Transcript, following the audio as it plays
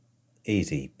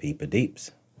Easy Peeper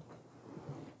Deeps,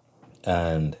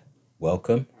 and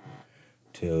welcome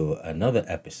to another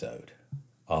episode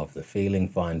of the Feeling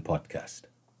Fine podcast.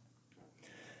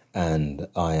 And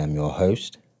I am your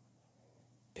host,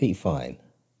 Pete Fine,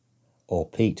 or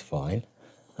Pete Fine.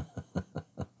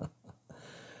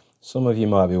 Some of you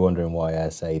might be wondering why I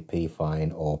say P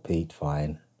Fine or Pete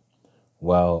Fine.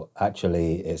 Well,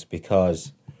 actually, it's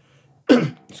because,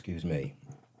 excuse me,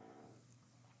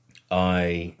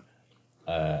 I,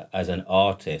 as an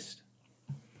artist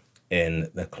in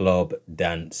the club,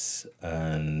 dance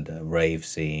and rave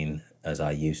scene as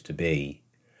I used to be,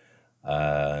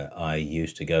 I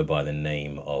used to go by the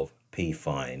name of P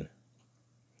Fine.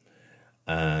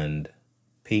 And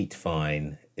Pete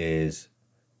Fine is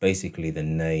basically the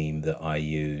name that I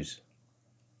use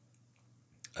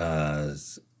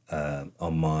as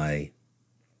on my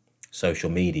social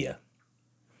media.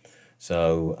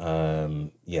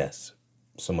 So, yes,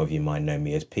 some of you might know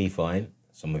me as P Fine,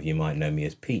 some of you might know me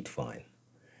as Pete Fine,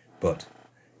 but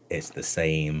it's the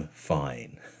same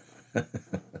fine.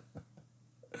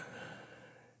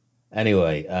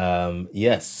 Anyway,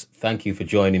 yes, thank you for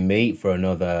joining me for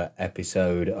another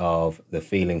episode of the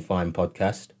Feeling Fine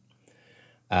podcast.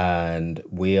 And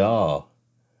we are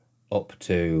up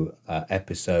to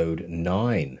episode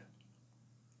 9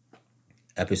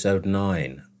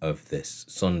 of this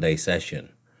Sunday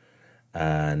session.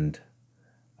 And,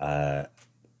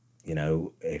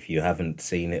 if you haven't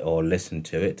seen it or listened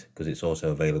to it, because it's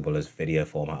also available as video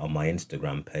format on my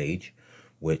Instagram page,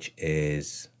 which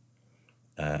is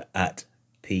at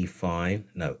 _P.fine.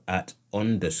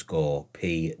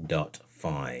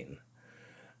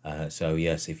 So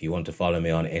yes, if you want to follow me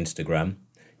on Instagram,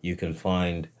 you can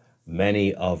find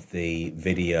many of the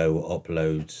video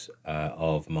uploads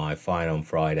of my Fine on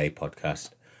Friday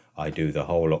podcast. I do the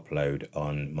whole upload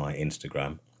on my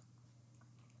Instagram.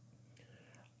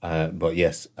 But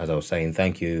yes, as I was saying,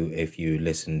 thank you if you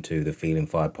listen to the Feeling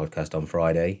Fine podcast on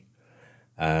Friday.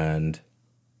 And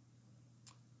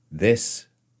this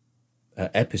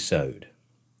episode,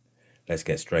 let's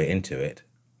get straight into it.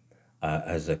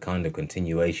 As a kind of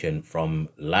continuation from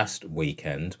last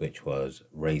weekend, which was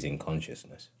Raising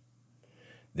Consciousness.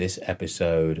 This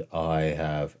episode I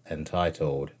have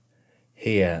entitled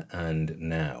Here and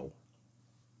Now.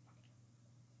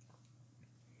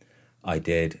 I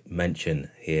did mention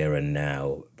Here and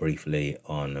Now briefly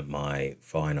on my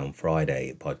Fine on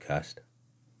Friday podcast.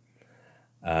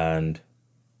 And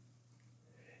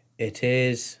it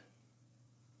is,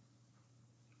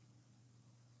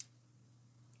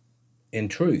 in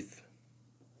truth,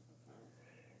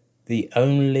 the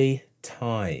only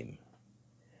time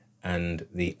and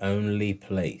the only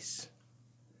place.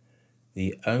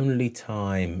 The only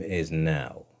time is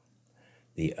now.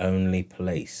 The only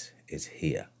place is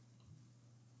here.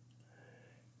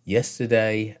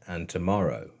 Yesterday and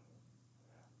tomorrow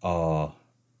are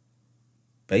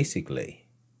basically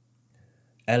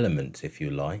elements, if you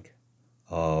like,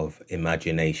 of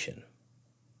imagination.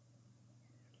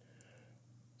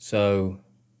 So,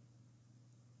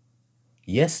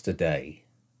 yesterday,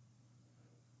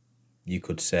 you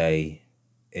could say,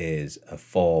 is a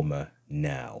former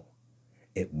now.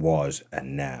 It was a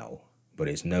now, but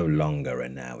it's no longer a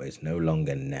now. It's no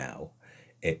longer now.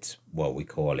 It's what we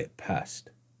call it past.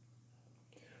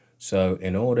 So,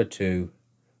 in order to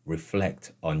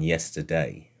reflect on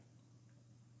yesterday,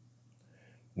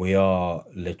 we are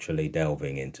literally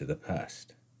delving into the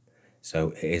past.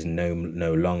 So it is no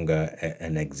longer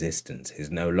an existence. It is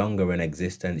no longer an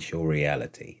existential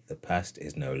reality. The past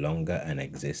is no longer an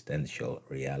existential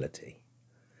reality.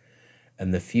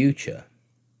 And the future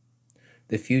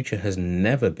has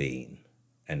never been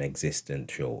an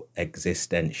existential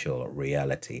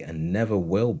reality and never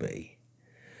will be.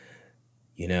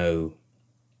 You know,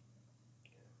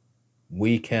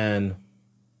 we can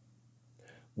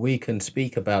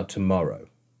speak about tomorrow.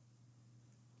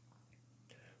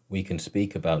 We can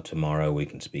speak about tomorrow, we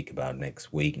can speak about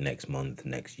next week, next month,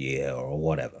 next year, or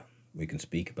whatever. We can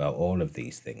speak about all of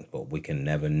these things, but we can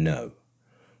never know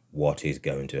what is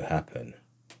going to happen.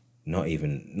 Not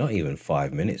even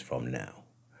 5 minutes from now.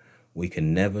 We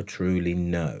can never truly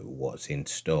know what's in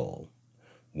store,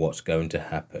 what's going to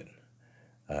happen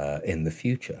in the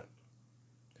future.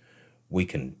 We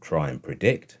can try and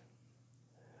predict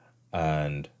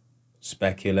and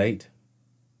speculate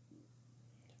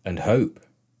and hope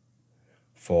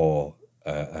for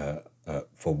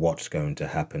what's going to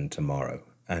happen tomorrow.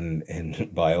 And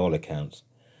by all accounts,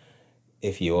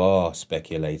 if you are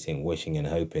speculating, wishing and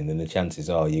hoping, then the chances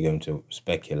are you're going to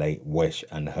speculate, wish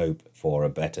and hope for a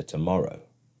better tomorrow.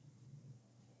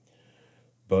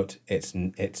 but it's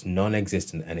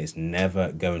non-existent, and it's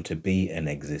never going to be in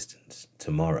existence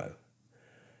tomorrow.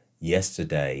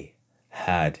 Yesterday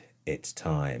had its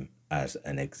time as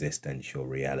an existential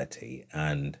reality,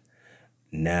 and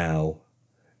now,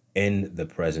 in the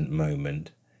present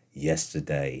moment,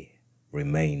 yesterday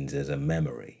remains as a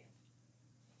memory.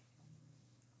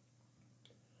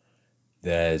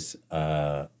 There's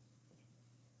a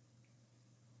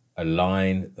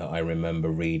line that I remember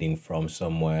reading from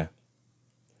somewhere.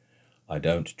 I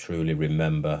don't truly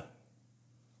remember,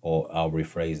 or I'll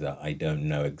rephrase that, I don't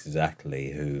know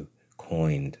exactly who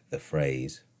coined the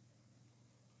phrase.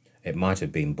 It might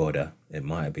have been Buddha. It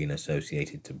might have been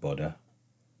associated to Buddha,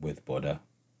 with Buddha.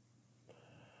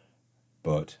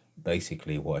 But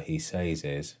basically what he says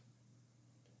is,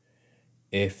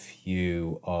 if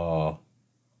you are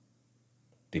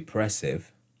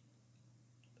depressive,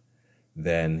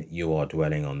 then you are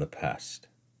dwelling on the past.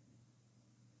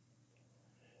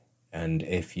 And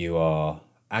if you are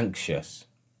anxious,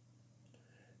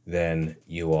 then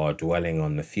you are dwelling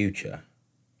on the future.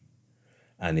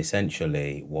 And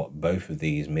essentially what both of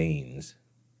these means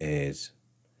is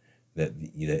that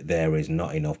there is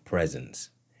not enough presence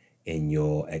in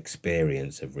your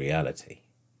experience of reality.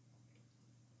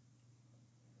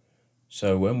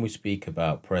 So when we speak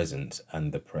about presence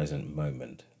and the present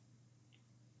moment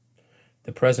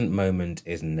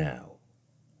is now.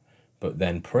 But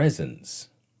then presence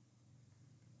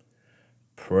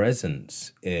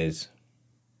is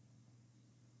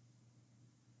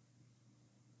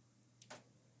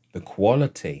the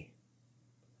quality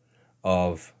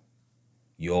of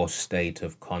your state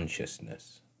of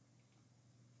consciousness.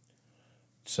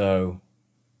 So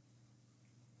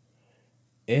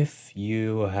if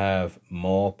you have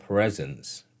more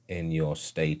presence in your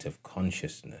state of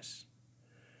consciousness,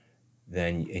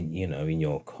 then in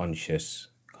your conscious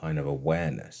kind of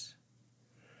awareness,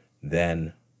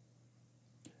 then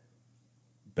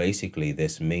basically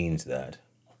this means that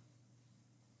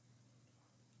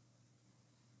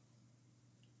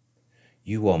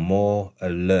you are more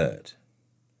alert,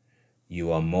 you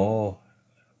are more,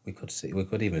 we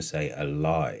could even say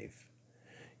alive.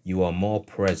 You are more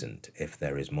present if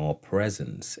there is more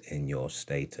presence in your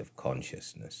state of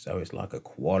consciousness. So it's like a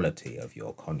quality of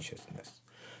your consciousness.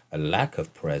 A lack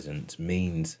of presence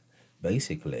means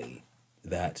basically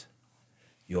that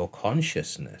your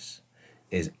consciousness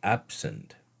is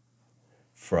absent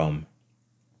from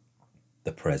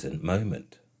the present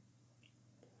moment.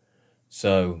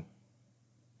 So,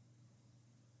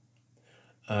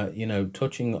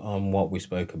 touching on what we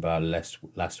spoke about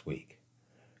last week,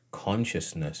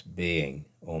 consciousness being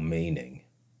or meaning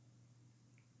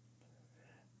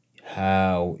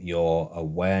how your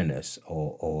awareness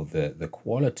or the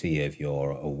quality of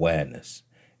your awareness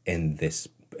in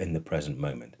the present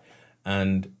moment.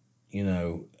 And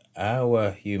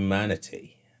our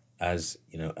humanity as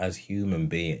human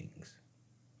beings,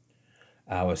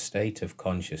 our state of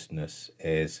consciousness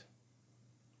is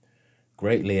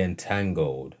greatly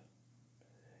entangled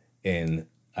in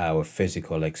our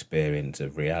physical experience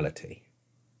of reality.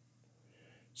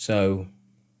 So,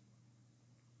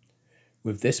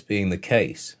 with this being the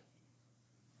case,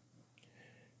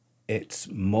 it's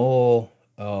more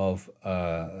of,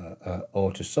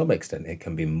 or to some extent, it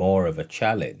can be more of a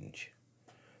challenge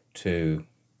to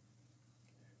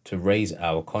raise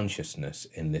our consciousness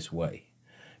in this way.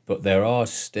 But there are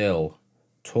still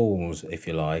tools, if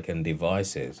you like, and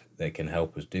devices that can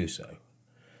help us do so.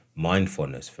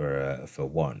 Mindfulness, for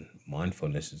one.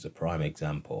 Mindfulness is a prime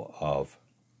example of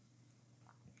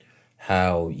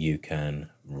how you can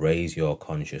raise your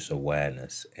conscious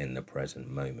awareness in the present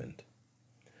moment.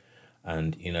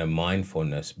 And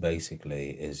mindfulness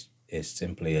basically is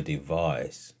simply a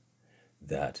device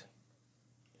that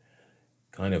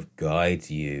kind of guides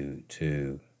you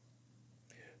to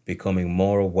becoming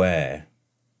more aware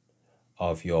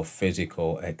of your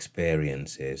physical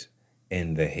experiences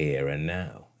in the here and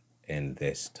now, in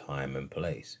this time and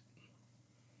place.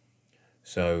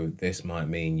 So this might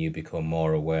mean you become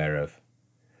more aware of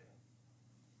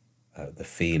the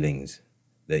feelings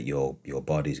that your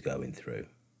body's going through.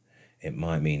 It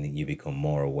might mean that you become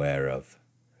more aware of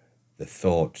the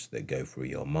thoughts that go through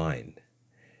your mind.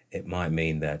 It might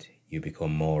mean that you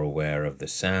become more aware of the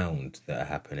sounds that are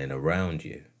happening around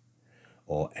you,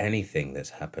 or anything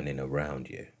that's happening around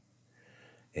you.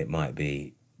 It might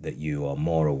be that you are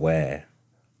more aware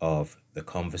of the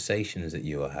conversations that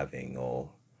you are having,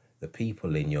 or the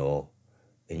people in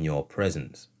your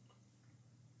presence.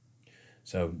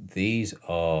 So these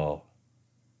are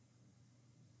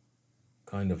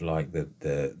kind of like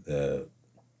the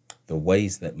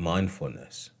ways that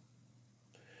mindfulness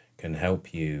can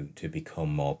help you to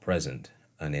become more present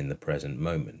and in the present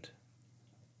moment.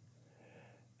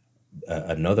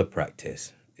 Another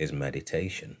practice is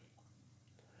meditation.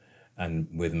 And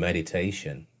with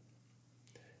meditation,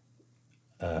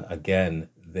 again,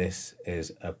 this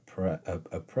is a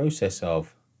process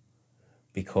of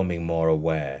becoming more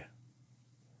aware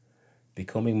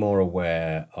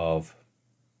of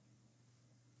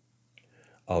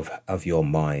your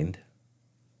mind,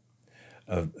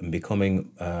 of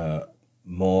becoming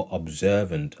more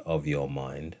observant of your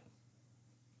mind,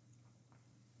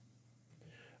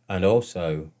 and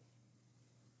also,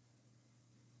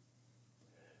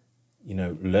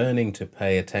 learning to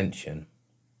pay attention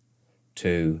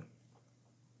to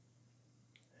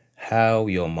how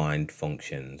your mind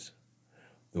functions,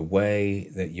 the way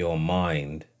that your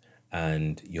mind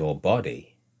and your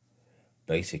body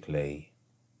basically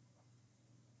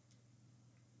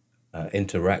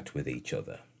interact with each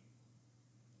other.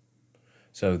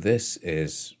 So this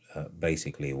is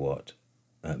basically what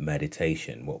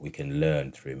we can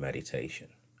learn through meditation.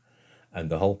 And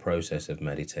the whole process of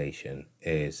meditation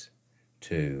is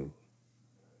to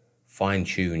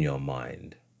fine-tune your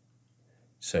mind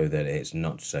so that it's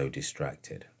not so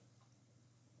distracted.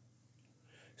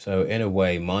 So in a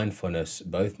way,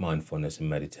 both mindfulness and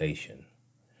meditation,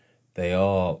 they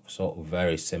are sort of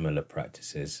very similar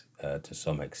practices to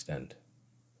some extent.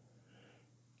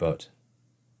 But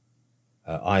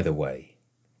either way,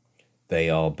 they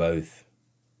are both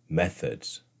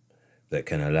methods that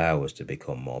can allow us to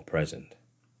become more present.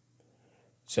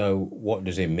 So what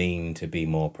does it mean to be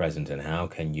more present, and how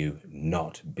can you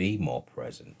not be more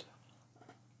present?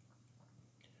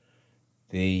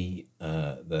 The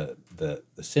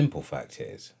simple fact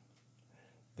is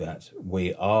that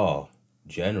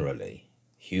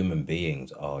human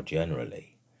beings are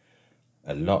generally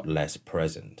a lot less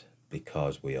present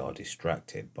because we are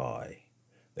distracted by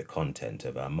the content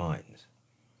of our minds.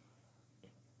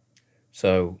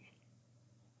 So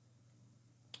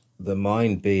the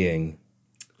mind being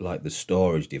like the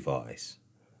storage device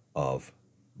of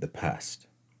the past,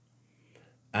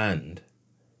 and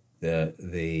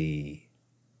the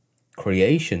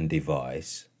creation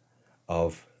device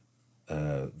of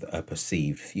a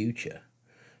perceived future.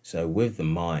 So with the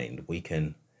mind, we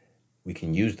can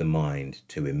use the mind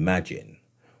to imagine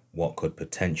what could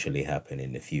potentially happen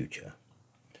in the future.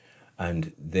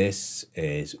 And this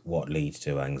is what leads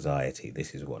to anxiety.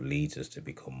 This is what leads us to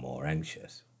become more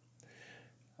anxious.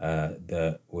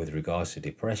 With regards to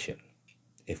depression,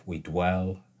 if we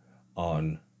dwell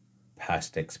on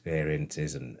past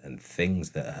experiences and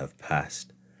things that have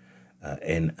passed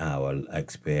in our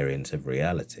experience of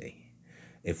reality,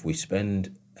 if we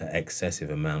spend excessive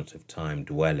amounts of time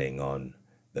dwelling on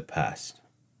the past,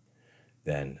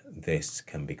 then this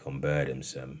can become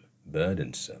burdensome,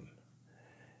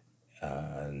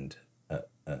 and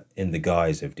in the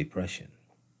guise of depression.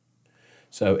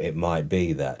 So it might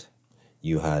be that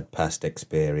you had past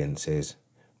experiences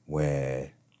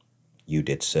where you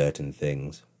did certain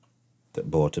things that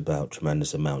brought about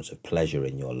tremendous amounts of pleasure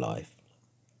in your life,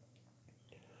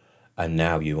 and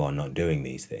now you are not doing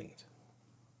these things.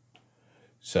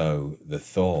 So the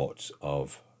thought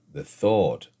of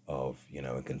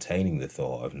containing the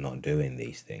thought of not doing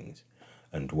these things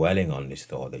and dwelling on this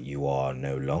thought that you are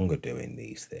no longer doing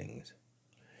these things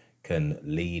can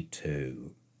lead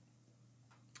to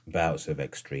bouts of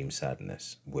extreme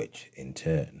sadness, which in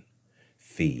turn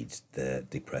feeds the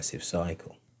depressive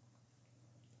cycle.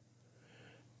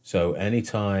 So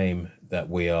anytime that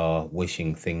we are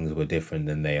wishing things were different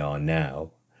than they are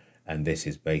now, and this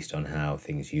is based on how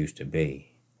things used to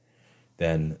be,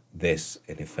 then this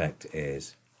in effect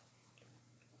is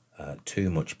too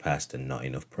much past and not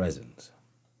enough present.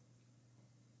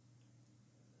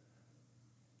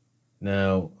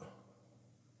 Now,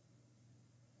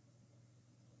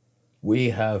 we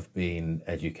have been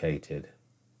educated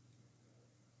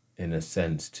in a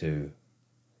sense to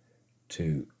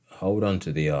hold on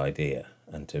to the idea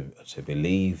and to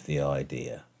believe the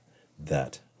idea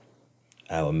that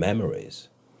our memories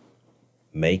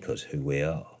make us who we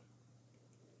are.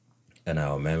 And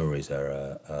our memories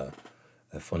are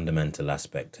a fundamental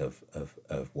aspect of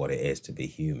what it is to be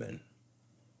human.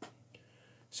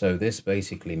 So this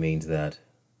basically means that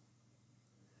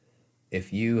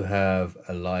if you have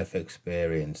a life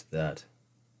experience that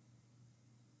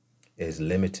is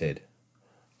limited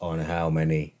on how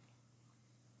many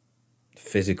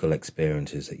physical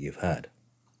experiences that you've had,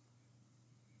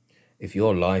 if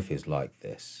your life is like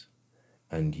this,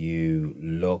 and you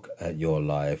look at your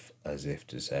life as if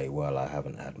to say, well, I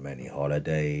haven't had many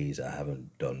holidays, I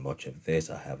haven't done much of this,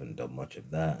 I haven't done much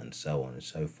of that, and so on and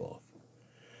so forth,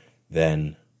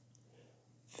 then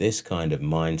this kind of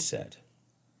mindset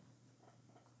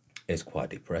is quite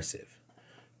depressive,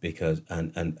 because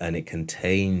and it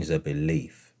contains a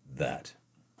belief that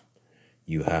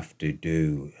you have to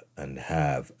do and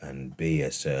have and be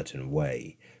a certain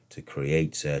way to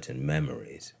create certain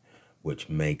memories, which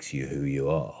makes you who you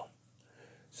are.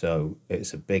 So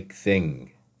it's a big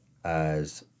thing,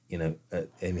 as you know,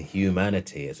 in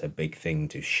humanity, it's a big thing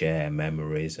to share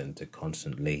memories and to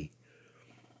constantly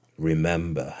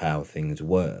remember how things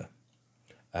were.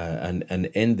 And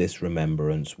in this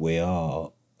remembrance, we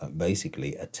are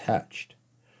basically attached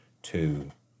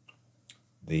to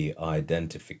the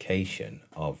identification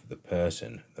of the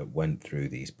person that went through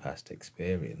these past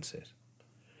experiences.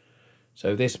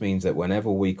 So this means that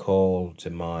whenever we call to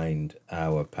mind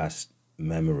our past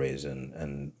memories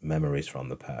and memories from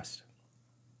the past,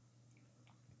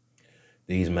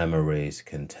 these memories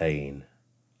contain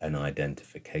an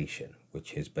identification,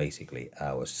 which is basically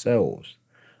ourselves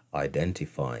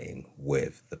identifying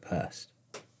with the past.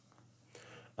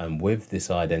 And with this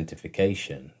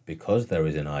identification, because there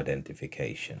is an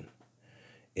identification,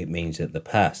 it means that the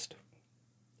past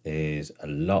is a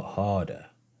lot harder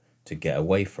to get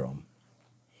away from.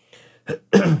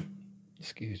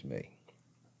 Excuse me.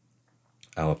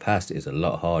 Our past is a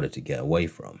lot harder to get away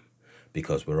from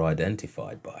because we're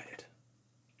identified by it.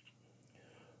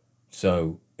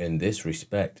 So in this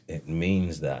respect, it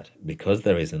means that because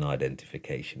there is an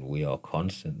identification, we are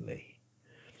constantly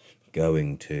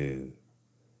going to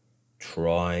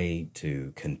try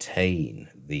to contain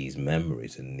these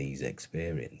memories and these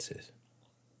experiences.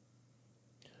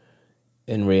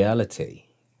 In reality,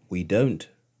 we don't,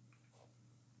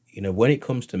 when it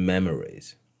comes to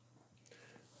memories,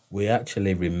 we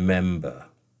actually remember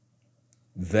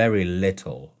very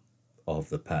little of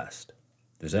the past.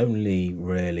 There's only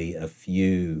really a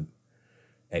few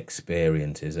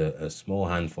experiences, a small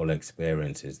handful of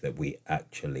experiences that we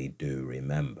actually do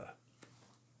remember.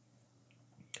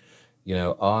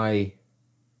 I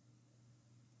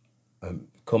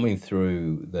coming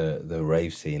through the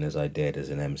rave scene as I did as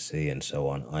an MC and so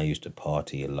on, I used to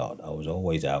party a lot. I was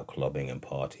always out clubbing and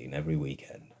partying every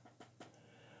weekend.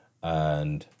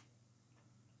 And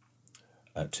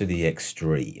to the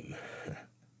extreme,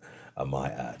 I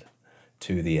might add,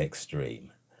 to the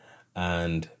extreme.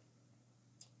 And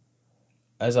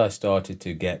as I started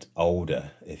to get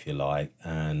older, if you like,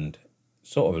 and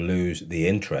sort of lose the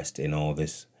interest in all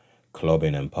this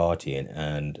clubbing and partying,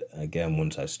 and again,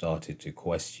 once I started to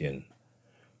question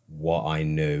what I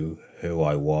knew, who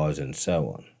I was, and so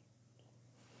on,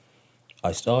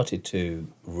 I started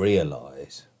to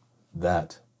realize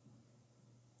that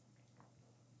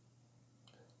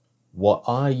what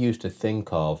I used to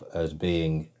think of as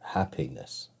being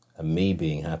happiness and me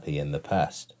being happy in the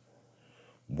past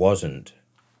wasn't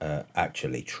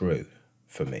actually true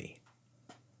for me.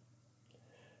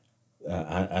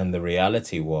 And the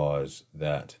reality was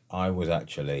that I was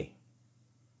actually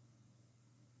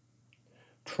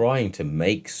trying to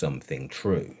make something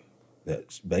true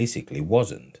that basically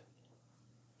wasn't.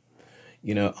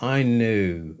 I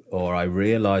knew, or I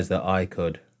realized that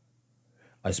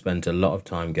I spent a lot of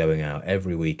time going out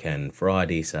every weekend,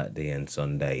 Friday, Saturday, and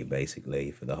Sunday, basically,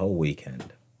 for the whole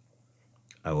weekend.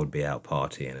 I would be out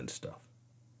partying and stuff.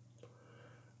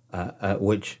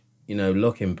 Which,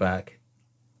 looking back,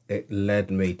 it led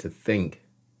me to think,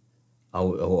 I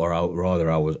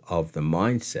was of the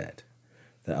mindset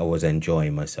that I was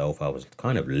enjoying myself. I was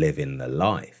kind of living the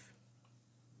life.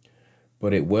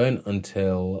 But it weren't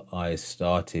until I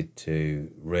started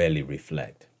to really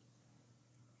reflect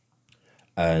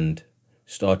and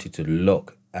started to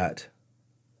look at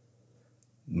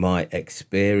my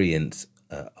experience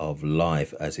of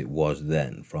life as it was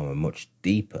then from a much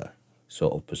deeper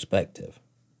sort of perspective.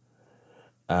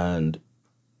 And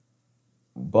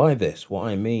by this, what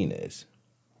I mean is,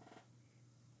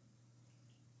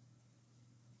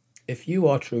 if you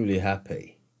are truly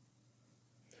happy,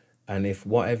 and if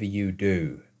whatever you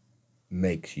do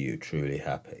makes you truly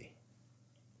happy,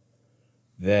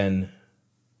 then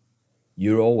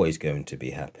you're always going to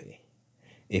be happy.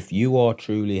 If you are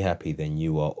truly happy, then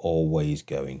you are always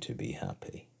going to be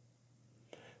happy.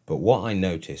 But what I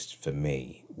noticed for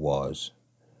me was,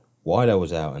 while I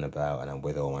was out and about and I'm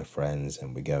with all my friends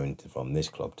and we're going from this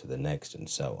club to the next and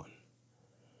so on,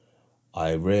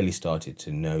 I really started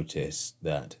to notice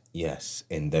that, yes,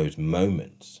 in those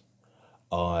moments,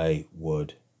 I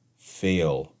would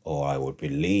feel, or I would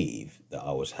believe, that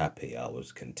I was happy, I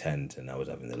was content, and I was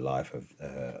having the life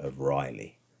of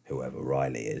Riley, whoever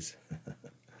Riley is.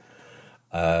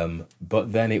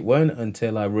 But then it weren't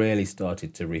until I really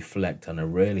started to reflect and I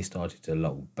really started to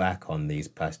look back on these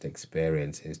past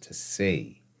experiences to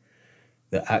see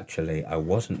that actually I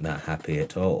wasn't that happy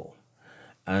at all.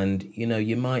 And,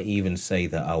 you might even say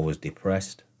that I was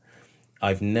depressed.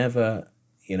 I've never,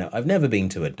 I've never been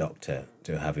to a doctor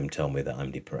to have him tell me that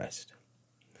I'm depressed.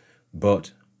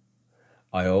 But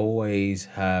I always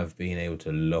have been able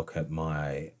to look at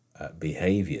my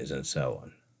behaviors and so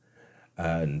on,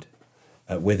 and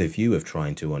with a view of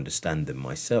trying to understand them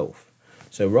myself.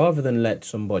 So rather than let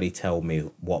somebody tell me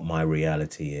what my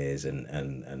reality is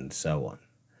and so on,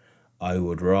 I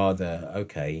would rather,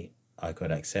 okay, I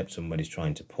could accept somebody's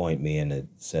trying to point me in a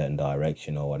certain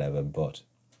direction or whatever, but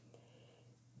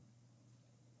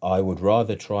I would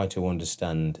rather try to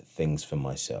understand things for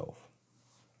myself.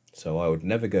 So I would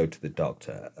never go to the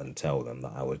doctor and tell them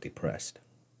that I was depressed.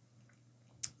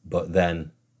 But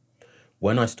then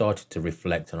when I started to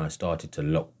reflect and I started to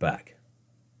look back,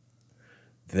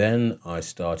 then I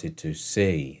started to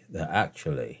see that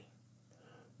actually,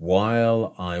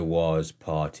 while I was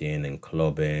partying and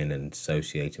clubbing and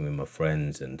associating with my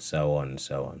friends and so on,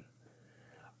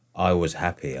 I was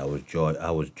happy. I was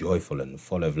joyful and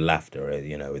full of laughter,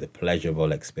 with a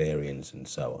pleasurable experience and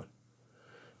so on.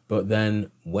 But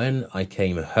then when I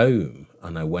came home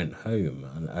and I went home,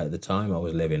 and at the time I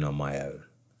was living on my own,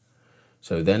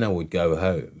 so then I would go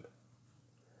home,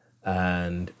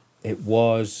 and it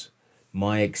was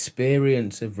my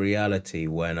experience of reality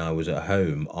when I was at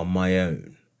home on my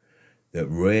own that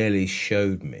really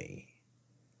showed me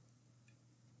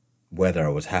whether I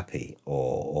was happy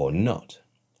or not.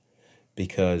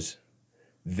 Because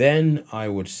then I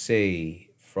would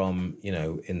see from,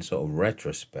 in sort of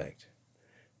retrospect,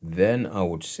 then I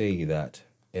would see that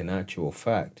in actual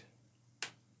fact,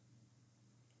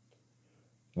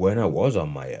 when I was on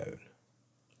my own,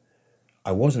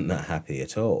 I wasn't that happy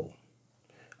at all.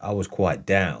 I was quite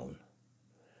down.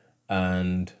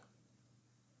 And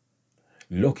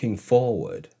looking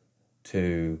forward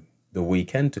to the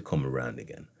weekend to come around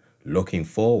again, looking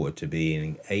forward to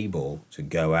being able to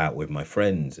go out with my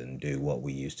friends and do what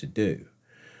we used to do.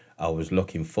 I was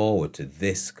looking forward to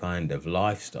this kind of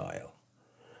lifestyle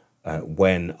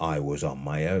when I was on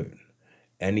my own.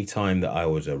 Anytime that I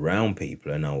was around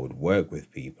people and I would work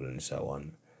with people and so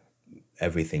on,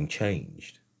 everything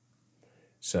changed.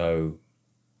 So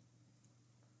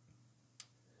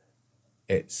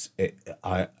in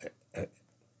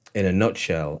a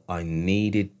nutshell, I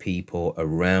needed people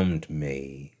around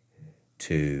me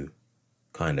to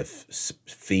kind of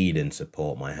feed and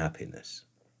support my happiness,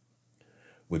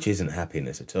 which isn't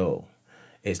happiness at all.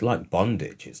 It's like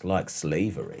bondage. It's like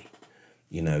slavery.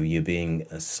 You're being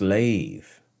a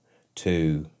slave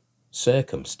to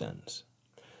circumstance.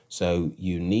 So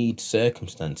you need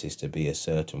circumstances to be a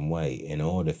certain way in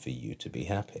order for you to be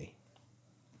happy.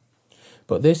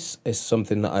 But this is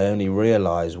something that I only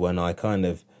realized when I kind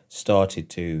of started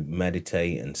to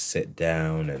meditate and sit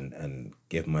down and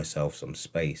give myself some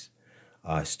space.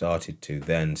 I started to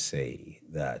then see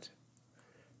that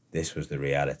this was the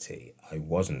reality. I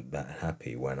wasn't that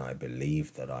happy when I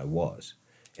believed that I was.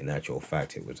 In actual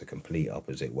fact, it was a complete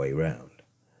opposite way round.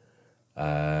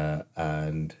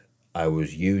 And I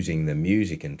was using the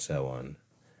music and so on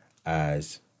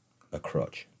as a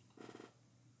crutch.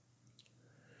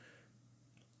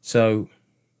 So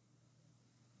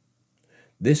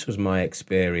this was my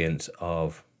experience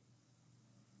of,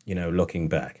 looking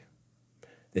back.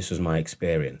 This was my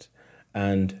experience.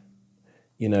 And,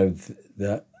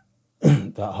 that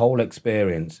whole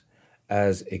experience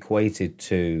as equated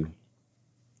to,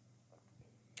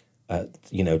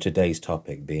 today's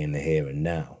topic being the here and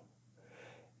now.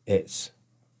 It's,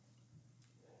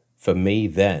 for me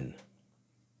then,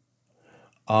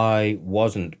 I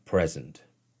wasn't present.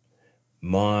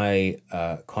 My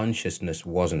consciousness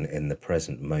wasn't in the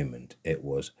present moment. It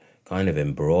was kind of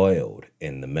embroiled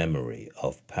in the memory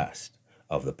of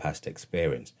the past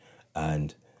experience.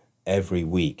 And every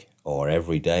week or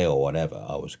every day or whatever,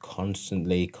 I was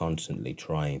constantly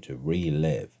trying to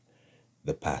relive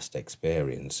the past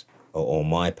experience or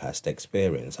my past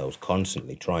experience. I was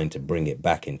constantly trying to bring it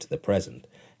back into the present.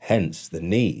 Hence the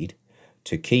need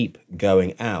to keep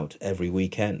going out every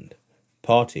weekend,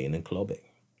 partying and clubbing.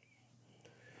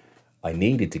 I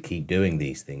needed to keep doing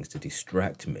these things to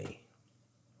distract me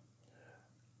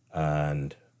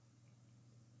and,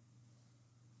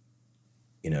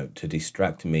 to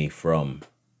distract me from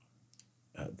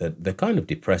the kind of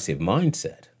depressive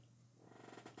mindset.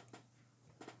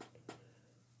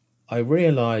 I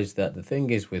realized that the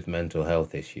thing is with mental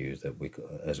health issues that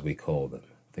as we call them,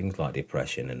 things like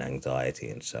depression and anxiety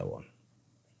and so on,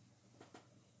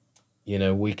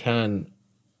 we can,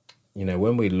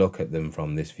 when we look at them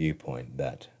from this viewpoint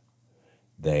that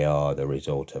they are the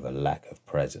result of a lack of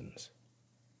presence,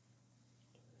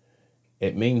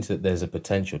 it means that there's a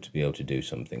potential to be able to do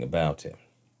something about it.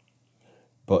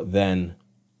 But then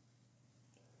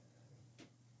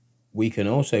we can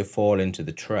also fall into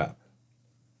the trap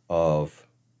of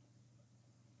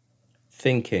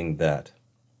thinking that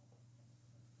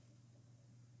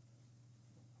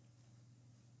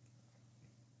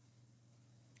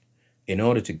in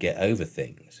order to get over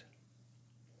things,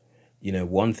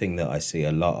 one thing that I see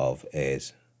a lot of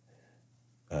is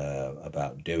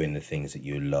about doing the things that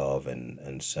you love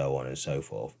and so on and so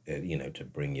forth, to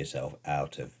bring yourself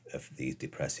out of these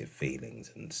depressive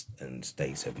feelings and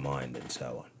states of mind and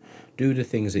so on. Do the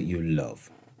things that you love.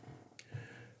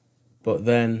 But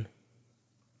then,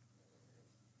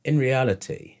 in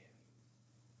reality,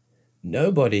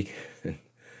 nobody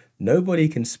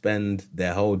can spend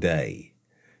their whole day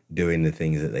doing the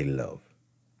things that they love.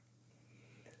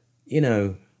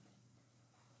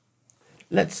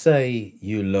 Let's say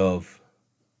you love,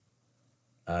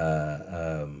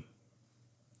 I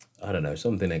don't know,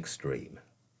 something extreme.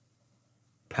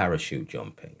 Parachute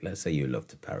jumping. Let's say you love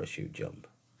to parachute jump.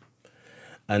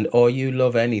 Or you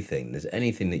love anything. There's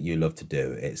anything that you love to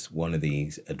do. It's one of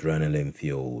these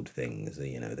adrenaline-fueled things,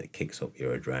 that kicks up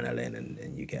your adrenaline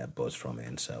and you get a buzz from it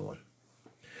and so on.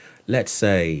 Let's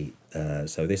say,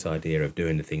 so this idea of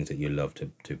doing the things that you love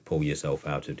to pull yourself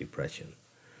out of depression.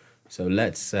 So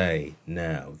let's say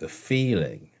now the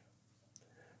feeling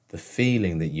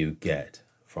that you get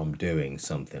from doing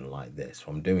something like this,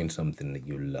 from doing something that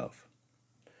you love.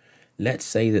 Let's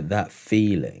say that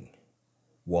feeling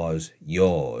was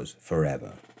yours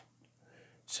forever.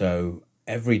 So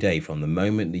every day from the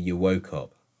moment that you woke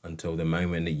up until the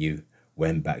moment that you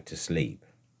went back to sleep,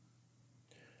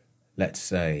 let's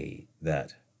say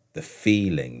that the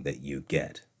feeling that you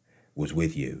get was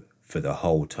with you for the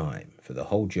whole time, for the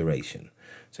whole duration.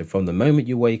 So from the moment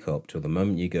you wake up till the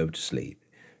moment you go to sleep,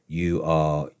 you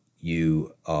are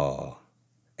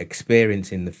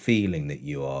experiencing the feeling that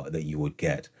you would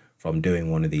get from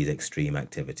doing one of these extreme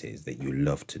activities that you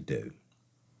love to do.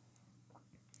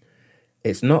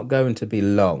 It's not going to be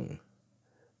long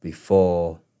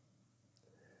before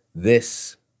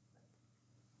this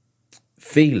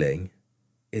feeling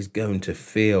is going to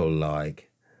feel like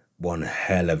one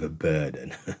hell of a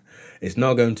burden. It's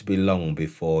not going to be long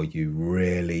before you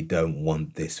really don't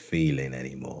want this feeling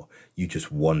anymore. You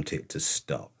just want it to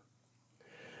stop.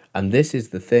 And this is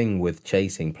the thing with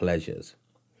chasing pleasures.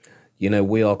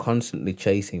 We are constantly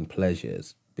chasing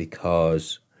pleasures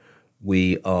because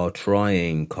we are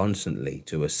trying constantly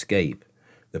to escape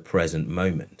the present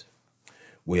moment.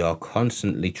 We are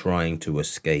constantly trying to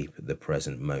escape the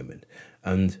present moment.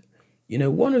 And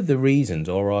one of the reasons,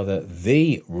 or rather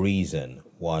the reason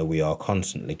why we are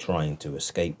constantly trying to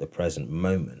escape the present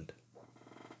moment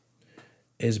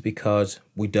is because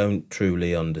we don't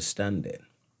truly understand it.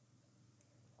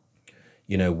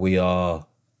 We are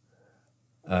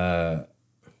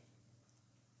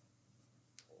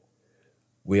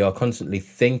constantly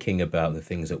thinking about the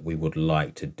things that we would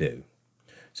like to do.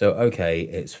 So, okay,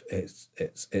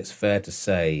 it's fair to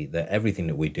say that everything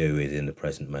that we do is in the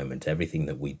present moment. Everything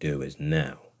that we do is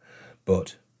now.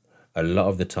 But a lot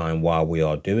of the time while we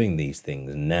are doing these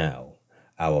things now,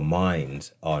 our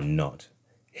minds are not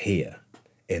here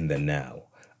in the now.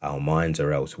 Our minds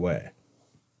are elsewhere.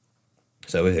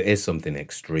 So if it is something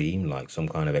extreme, like some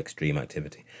kind of extreme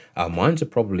activity, our minds are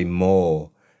probably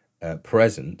more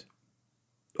present,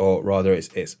 or rather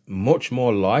it's much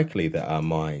more likely that our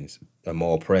minds are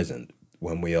more present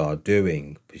when we are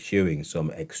pursuing some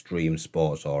extreme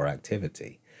sports or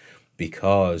activity.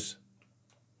 Because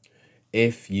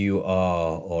if you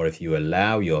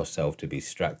allow yourself to be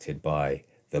distracted by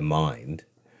the mind,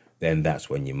 then that's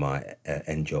when you might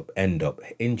end up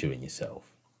injuring yourself.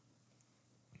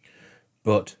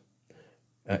 But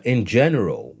in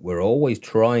general, we're always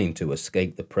trying to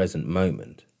escape the present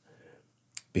moment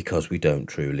because we don't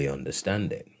truly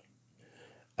understand it.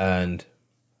 And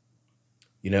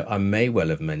I may well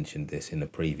have mentioned this in a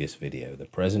previous video. The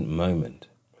present moment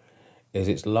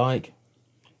it's like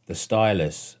the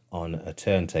stylus on a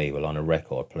turntable on a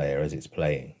record player as it's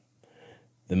playing.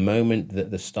 The moment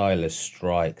that the stylus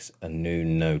strikes a new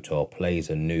note or plays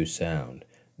a new sound,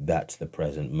 that's the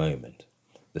present moment.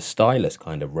 The stylus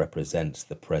kind of represents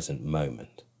the present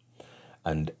moment.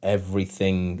 And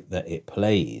everything that it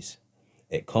plays,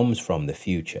 it comes from the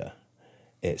future.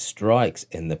 It strikes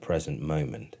in the present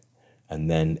moment. And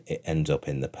then it ends up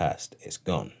in the past. It's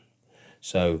gone.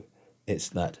 So it's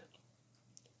that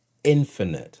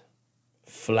infinite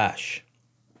flash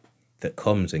that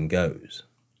comes and goes.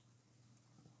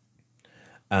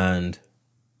 And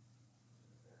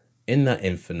in that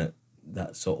infinite,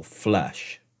 that sort of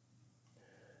flash,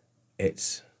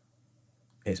 it's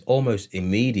almost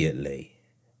immediately,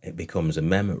 it becomes a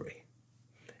memory.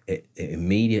 It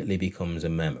immediately becomes a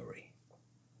memory.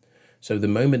 So the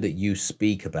moment that you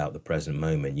speak about the present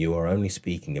moment, you are only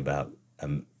speaking about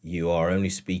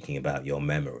your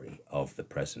memory of the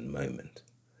present moment.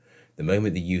 The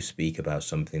moment that you speak about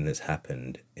something that's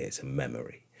happened, it's a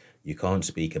memory. You can't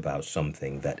speak about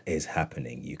something that is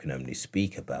happening. You can only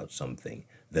speak about something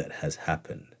that has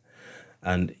happened.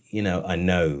 And, I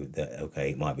know that, okay,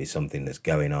 it might be something that's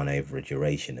going on over a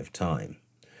duration of time.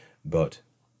 But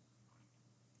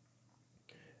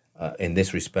in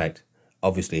this respect,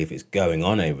 obviously, if it's going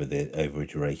on over a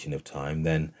duration of time,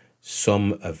 then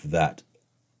some of that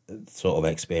sort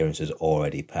of experience has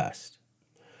already passed.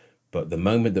 But the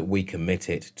moment that we commit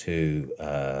it to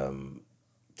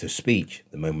speech,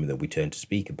 the moment that we turn to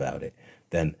speak about it,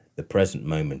 then the present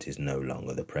moment is no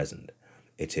longer the present.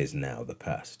 It is now the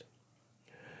past.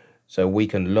 So we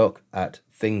can look at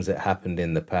things that happened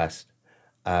in the past,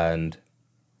 and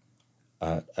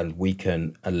we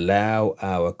can allow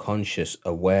our conscious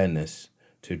awareness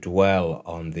to dwell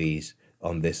on this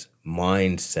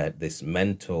mindset, this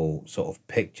mental sort of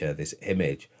picture, this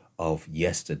image of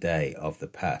yesterday, of the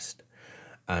past.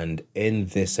 And in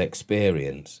this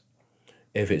experience,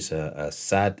 if it's a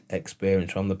sad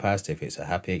experience from the past, if it's a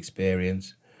happy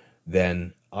experience,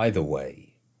 then either way,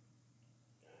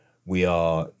 we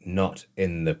are not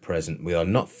in the present. We are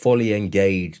not fully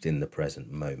engaged in the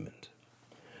present moment.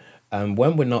 And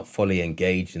when we're not fully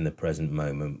engaged in the present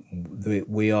moment,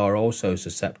 we are also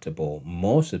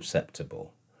more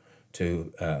susceptible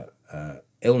to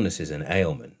illnesses and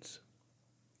ailments.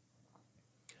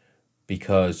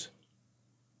 Because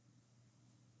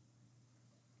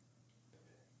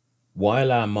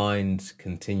while our minds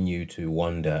continue to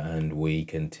wander and we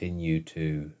continue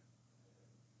to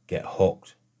get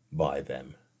hooked by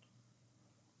them,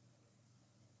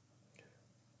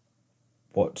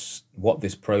 what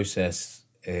this process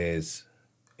is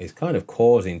kind of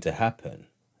causing to happen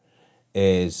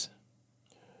is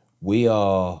we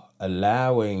are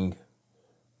allowing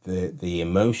the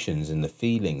emotions and the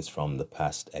feelings from the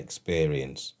past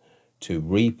experience to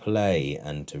replay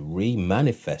and to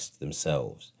re-manifest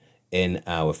themselves in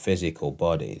our physical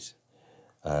bodies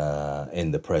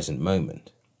in the present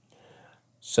moment.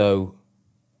 So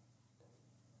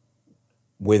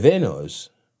within us,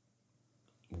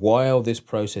 while this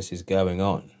process is going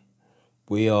on,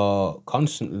 we are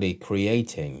constantly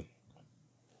creating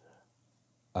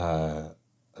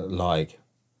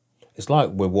it's like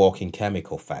we're walking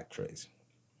chemical factories.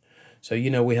 So,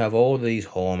 we have all these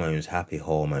hormones, happy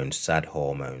hormones, sad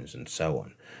hormones, and so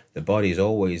on. The body is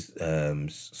always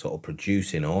sort of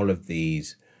producing all of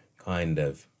these kind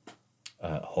of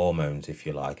hormones, if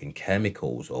you like, and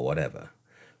chemicals or whatever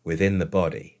within the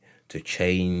body to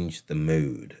change the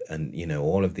mood, and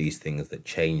all of these things that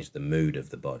change the mood of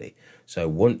the body. So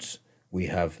once we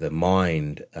have the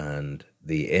mind and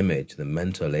the image, the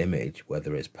mental image,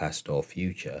 whether it's past or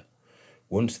future,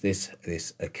 once this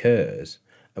occurs,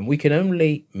 and we can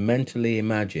only mentally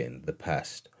imagine the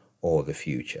past or the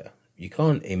future. You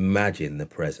can't imagine the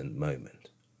present moment.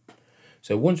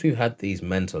 So once we've had these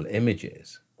mental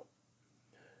images,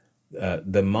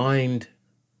 the mind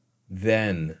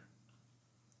then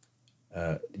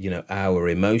our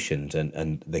emotions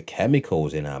and the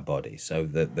chemicals in our body. So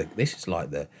this is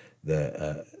like the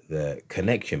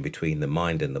connection between the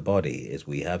mind and the body is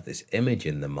we have this image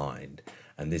in the mind,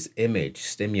 and this image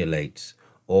stimulates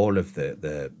all of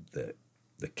the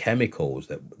chemicals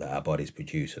that our bodies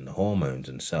produce and the hormones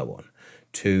and so on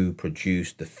to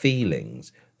produce the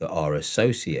feelings that are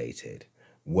associated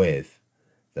with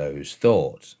those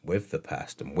thoughts, with the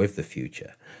past and with the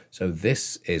future. So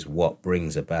this is what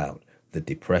brings about the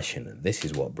depression, and this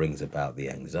is what brings about the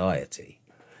anxiety.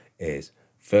 Is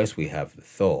first we have the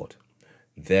thought,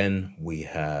 then we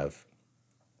have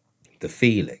the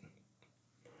feeling.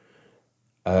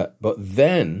 But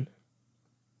then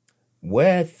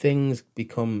where things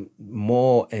become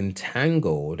more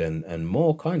entangled and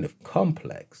more kind of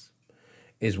complex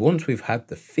is once we've had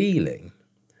the feeling,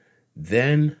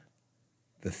 then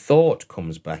the thought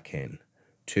comes back in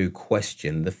to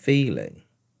question the feeling.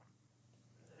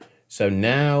 So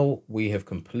now we have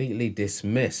completely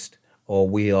dismissed, or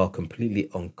we are completely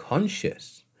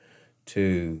unconscious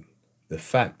to the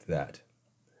fact that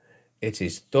it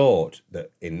is thought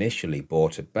that initially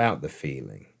brought about the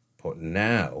feeling, but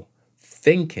now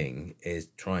thinking is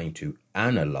trying to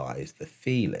analyze the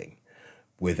feeling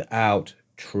without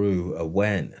true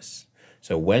awareness.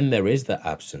 So when there is the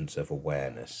absence of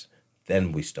awareness,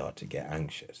 then we start to get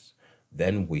anxious.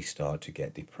 Then we start to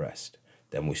get depressed.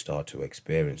 Then we start to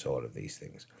experience all of these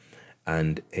things.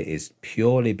 And it is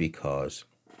purely because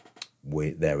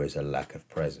there is a lack of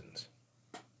presence.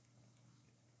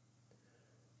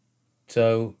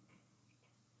 So,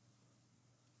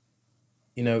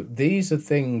 these are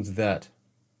things that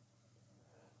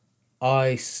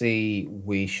I see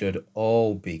we should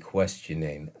all be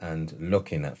questioning and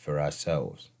looking at for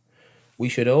ourselves. We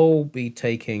should all be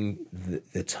taking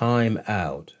the time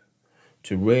out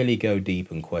to really go deep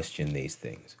and question these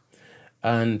things.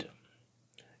 And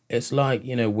it's like,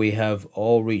 we have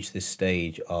all reached this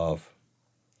stage of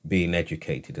being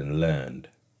educated and learned.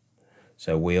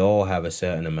 So we all have a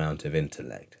certain amount of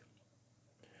intellect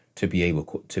to be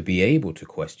able to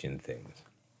question things.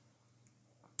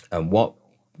 And what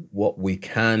we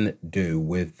can do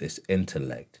with this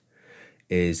intellect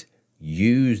is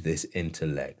use this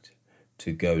intellect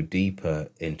to go deeper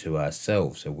into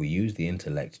ourselves. So we use the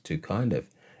intellect to kind of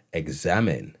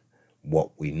examine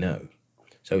what we know.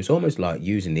 So it's almost like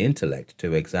using the intellect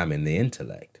to examine the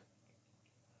intellect.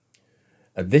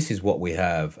 And this is what we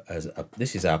have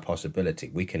this is our possibility.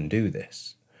 We can do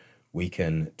this. We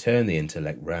can turn the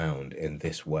intellect round in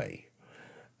this way.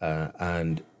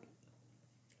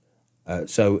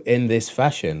 So in this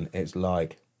fashion, it's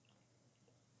like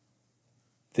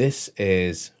this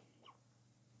is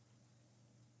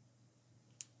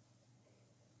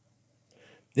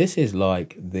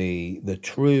like the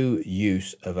true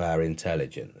use of our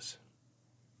intelligence.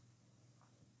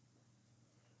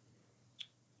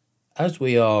 As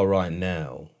we are right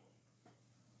now,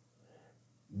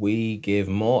 we give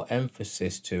more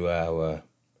emphasis to our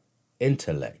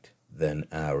intellect than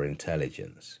our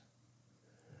intelligence.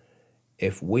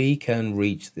 If we can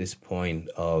reach this point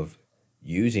of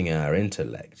using our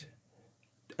intellect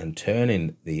and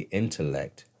turning the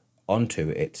intellect onto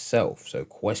itself, so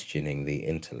questioning the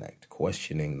intellect,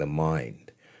 questioning the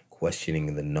mind,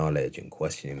 questioning the knowledge and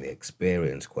questioning the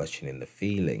experience, questioning the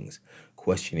feelings,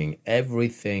 questioning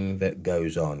everything that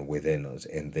goes on within us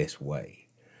in this way,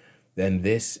 then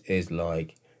this is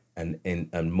like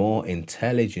a more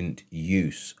intelligent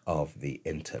use of the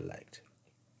intellect.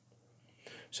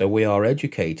 So we are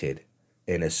educated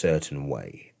in a certain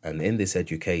way, and in this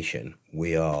education,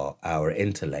 our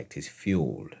intellect is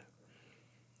fueled.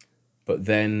 But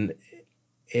then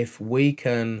if we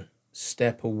can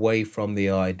step away from the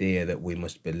idea that we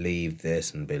must believe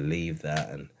this and believe that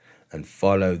and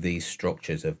follow these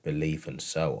structures of belief and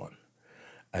so on,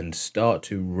 and start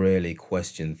to really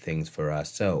question things for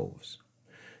ourselves,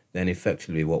 then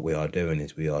effectively what we are doing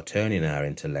is we are turning our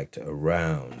intellect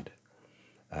around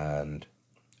and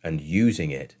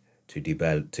using it to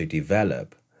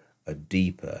develop a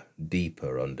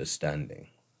deeper understanding.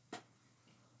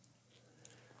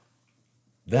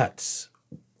 That's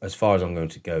as far as I'm going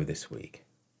to go this week.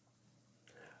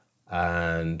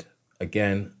 And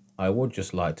again, I would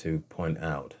just like to point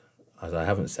out, as I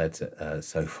haven't said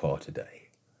so far today,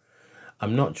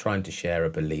 I'm not trying to share a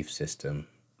belief system.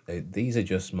 These are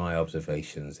just my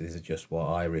observations. These are just what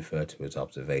I refer to as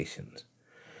observations.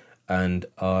 And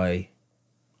I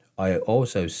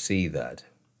also see that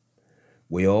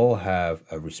we all have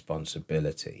a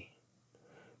responsibility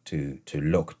to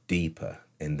look deeper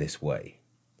in this way.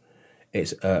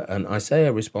 It's and I say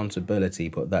a responsibility,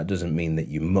 but that doesn't mean that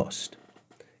you must.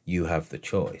 You have the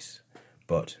choice.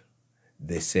 But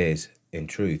this is, in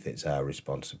truth, it's our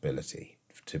responsibility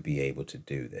to be able to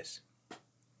do this.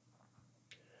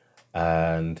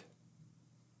 And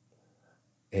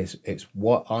it's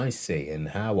what I see and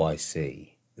how I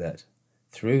see that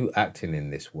through acting in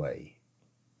this way,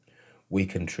 we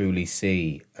can truly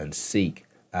see and seek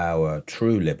our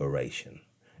true liberation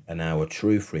and our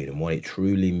true freedom, what it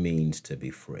truly means to be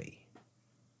free.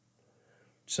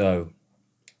 So,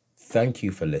 thank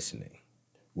you for listening.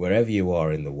 Wherever you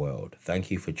are in the world,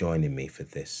 thank you for joining me for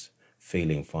this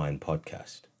Feeling Fine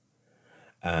podcast.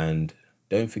 And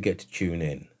don't forget to tune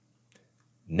in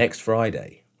next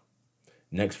Friday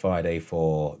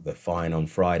for the Fine on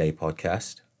Friday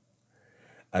podcast.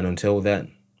 And until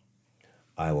then,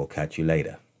 I will catch you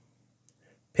later.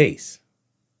 Peace.